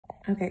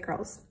Okay,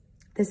 girls,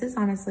 this is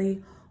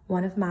honestly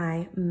one of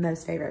my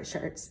most favorite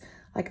shirts.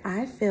 Like,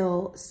 I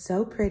feel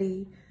so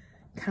pretty,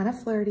 kind of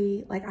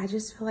flirty. Like, I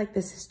just feel like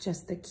this is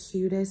just the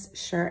cutest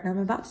shirt. And I'm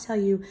about to tell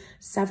you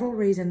several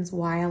reasons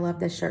why I love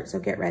this shirt. So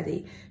get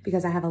ready,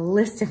 because I have a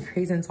list of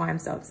reasons why I'm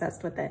so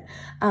obsessed with it.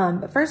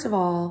 But first of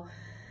all,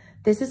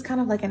 this is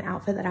kind of like an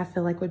outfit that I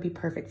feel like would be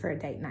perfect for a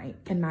date night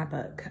in my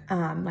book.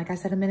 Like I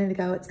said a minute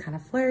ago, it's kind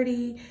of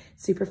flirty,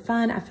 super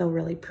fun. I feel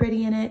really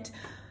pretty in it,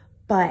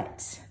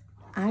 but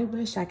I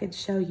wish I could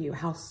show you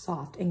how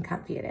soft and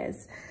comfy it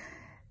is.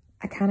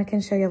 I kind of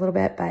can show you a little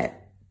bit, but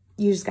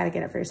you just got to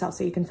get it for yourself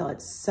so you can feel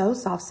it. So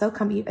soft, so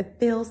comfy. It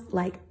feels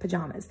like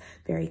pajamas.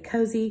 Very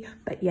cozy,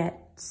 but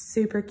yet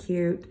super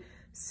cute,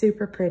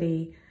 super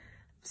pretty,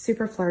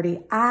 super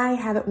flirty. I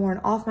have it worn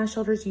off my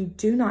shoulders. You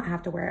do not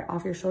have to wear it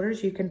off your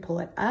shoulders. You can pull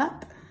it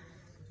up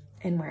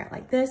and wear it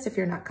like this if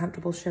you're not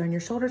comfortable showing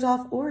your shoulders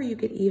off, or you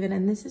could even,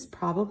 and this is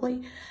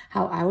probably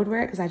how I would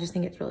wear it because I just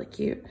think it's really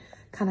cute,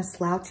 kind of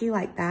slouchy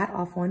like that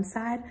off one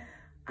side.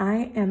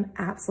 I am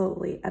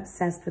absolutely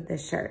obsessed with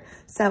this shirt.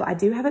 So I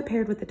do have it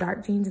paired with the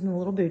dark jeans and the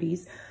little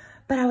booties,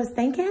 but I was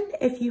thinking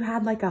if you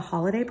had like a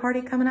holiday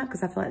party coming up,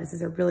 because I feel like this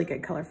is a really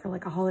good color for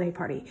like a holiday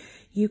party,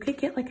 you could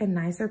get like a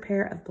nicer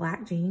pair of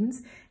black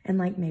jeans and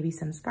like maybe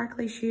some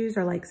sparkly shoes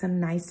or like some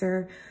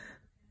nicer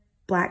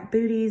black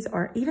booties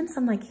or even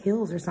some like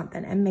heels or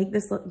something and make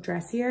this look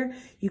dressier.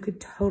 You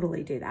could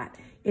totally do that.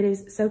 It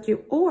is so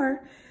cute.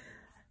 Or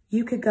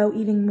you could go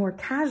even more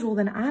casual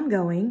than I'm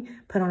going,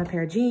 put on a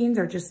pair of jeans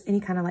or just any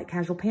kind of like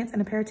casual pants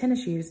and a pair of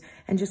tennis shoes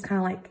and just kind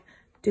of like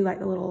do like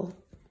the little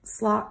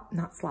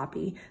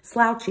slouchy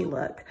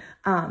look,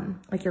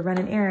 like you're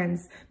running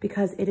errands,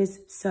 because it is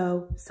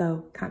so,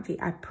 so comfy.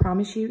 I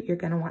promise you, you're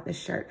gonna want this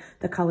shirt.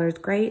 The color is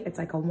great. It's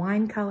like a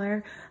wine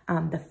color.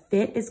 The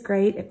fit is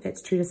great. It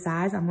fits true to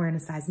size. I'm wearing a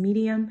size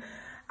medium.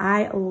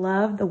 I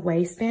love the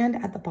waistband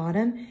at the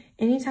bottom.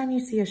 Anytime you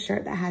see a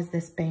shirt that has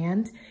this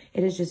band,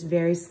 it is just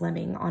very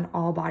slimming on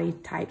all body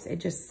types. It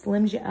just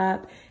slims you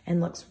up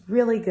and looks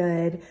really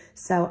good.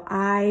 So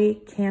I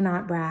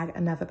cannot brag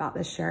enough about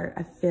this shirt.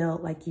 I feel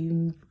like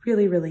you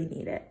really, really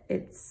need it.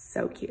 It's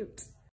so cute.